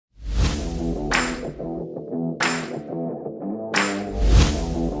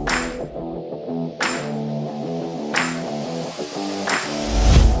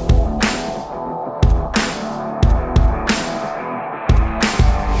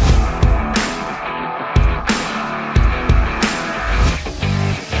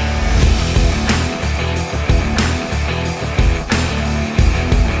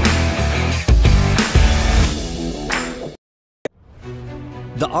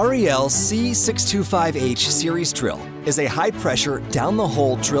The REL C625H series drill is a high-pressure,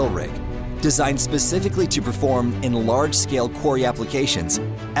 down-the-hole drill rig designed specifically to perform in large-scale quarry applications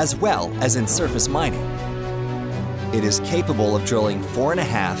as well as in surface mining. It is capable of drilling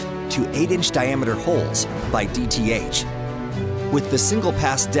 4.5 to 8-inch diameter holes by DTH with the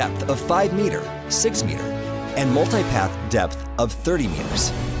single-pass depth of 5 meter, 6 meter, and multi-path depth of 30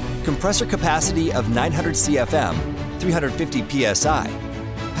 meters. Compressor capacity of 900 CFM, 350 PSI,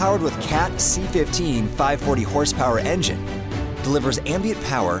 powered with CAT C15 540 horsepower engine, delivers ambient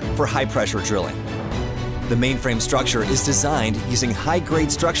power for high-pressure drilling. The mainframe structure is designed using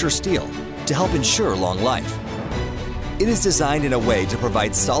high-grade structure steel to help ensure long life. It is designed in a way to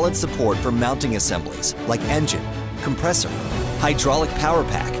provide solid support for mounting assemblies like engine, compressor, hydraulic power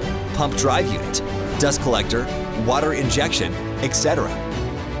pack, pump drive unit, dust collector, water injection, etc.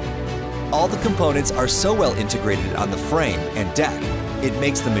 All the components are so well integrated on the frame and deck, it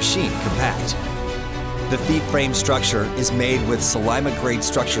makes the machine compact. The feed frame structure is made with Salima-grade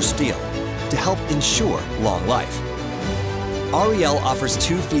structure steel to help ensure long life. REL offers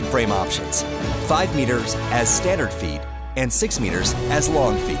 2 feed frame options, 5 meters as standard feed and 6 meters as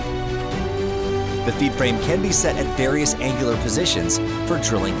long feed. The feed frame can be set at various angular positions for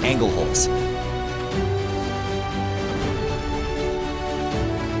drilling angle holes.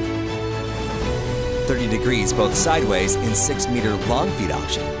 (30 degrees both sideways in 6 meter long feed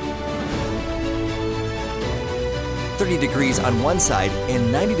option, 30 degrees on one side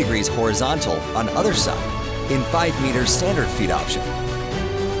and 90 degrees horizontal on other side in 5 meter standard feed option,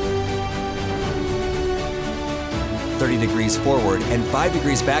 30 degrees forward and 5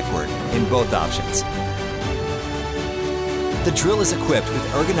 degrees backward in both options. The drill is equipped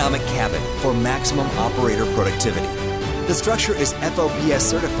with ergonomic cabin for maximum operator productivity. The structure is FOPS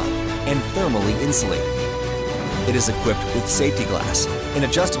certified and thermally insulated. It is equipped with safety glass, an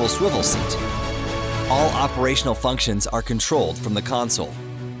adjustable swivel seat. All operational functions are controlled from the console.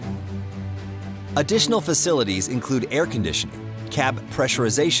 Additional facilities include air conditioning, cab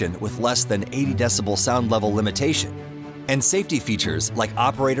pressurization with less than 80 decibel sound level limitation, and safety features like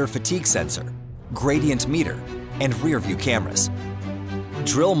operator fatigue sensor, gradient meter, and rear view cameras.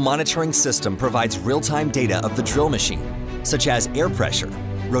 Drill monitoring system provides real-time data of the drill machine, such as air pressure,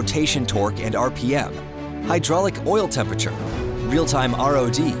 rotation torque and RPM, hydraulic oil temperature, real-time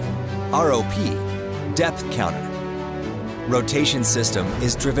ROD, ROP, depth counter. Rotation system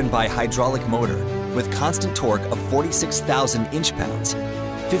is driven by hydraulic motor with constant torque of 46,000 inch-pounds,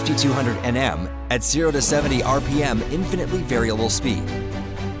 5,200 Nm at 0 to 70 RPM infinitely variable speed.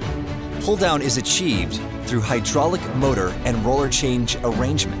 Pull-down is achieved through hydraulic motor and roller change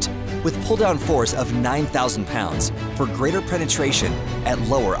arrangement with pull-down force of 9,000 pounds for greater penetration at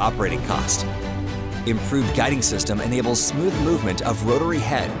lower operating cost. Improved guiding system enables smooth movement of rotary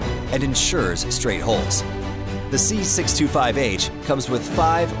head and ensures straight holes. The C625H comes with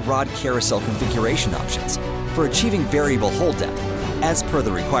 5 rod carousel configuration options for achieving variable hole depth as per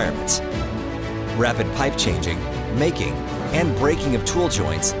the requirements. Rapid pipe changing, making, and breaking of tool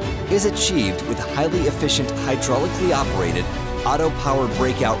joints is achieved with highly efficient hydraulically operated auto power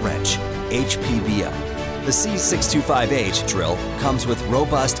breakout wrench, HPBO. The C625H drill comes with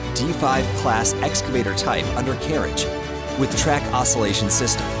robust D5 class excavator type undercarriage with track oscillation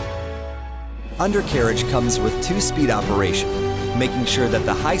system. Undercarriage comes with 2-speed operation, making sure that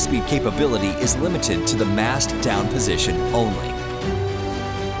the high-speed capability is limited to the mast down position only.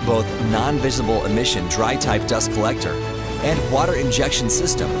 Both non-visible emission dry type dust collector and water injection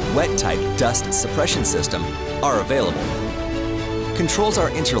system wet type dust suppression system are available. Controls are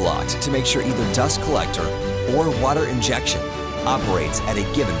interlocked to make sure either dust collector or water injection operates at a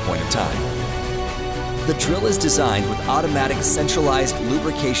given point of time. The drill is designed with automatic centralized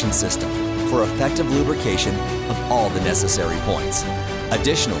lubrication system for effective lubrication of all the necessary points.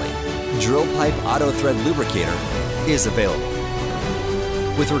 Additionally, drill pipe auto thread lubricator is available.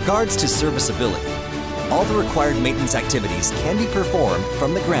 With regards to serviceability, all the required maintenance activities can be performed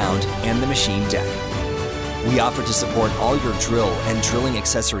from the ground and the machine deck. We offer to support all your drill and drilling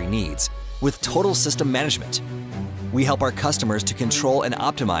accessory needs with total system management. We help our customers to control and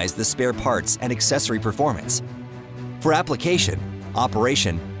optimize the spare parts and accessory performance. For application,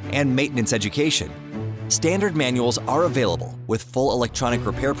 operation, and maintenance education, standard manuals are available with full electronic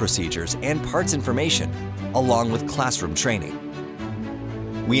repair procedures and parts information, along with classroom training.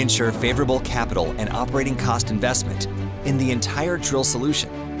 We ensure favorable capital and operating cost investment in the entire drill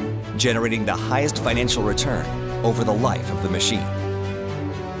solution, generating the highest financial return over the life of the machine.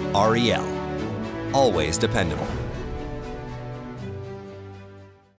 REL, always dependable.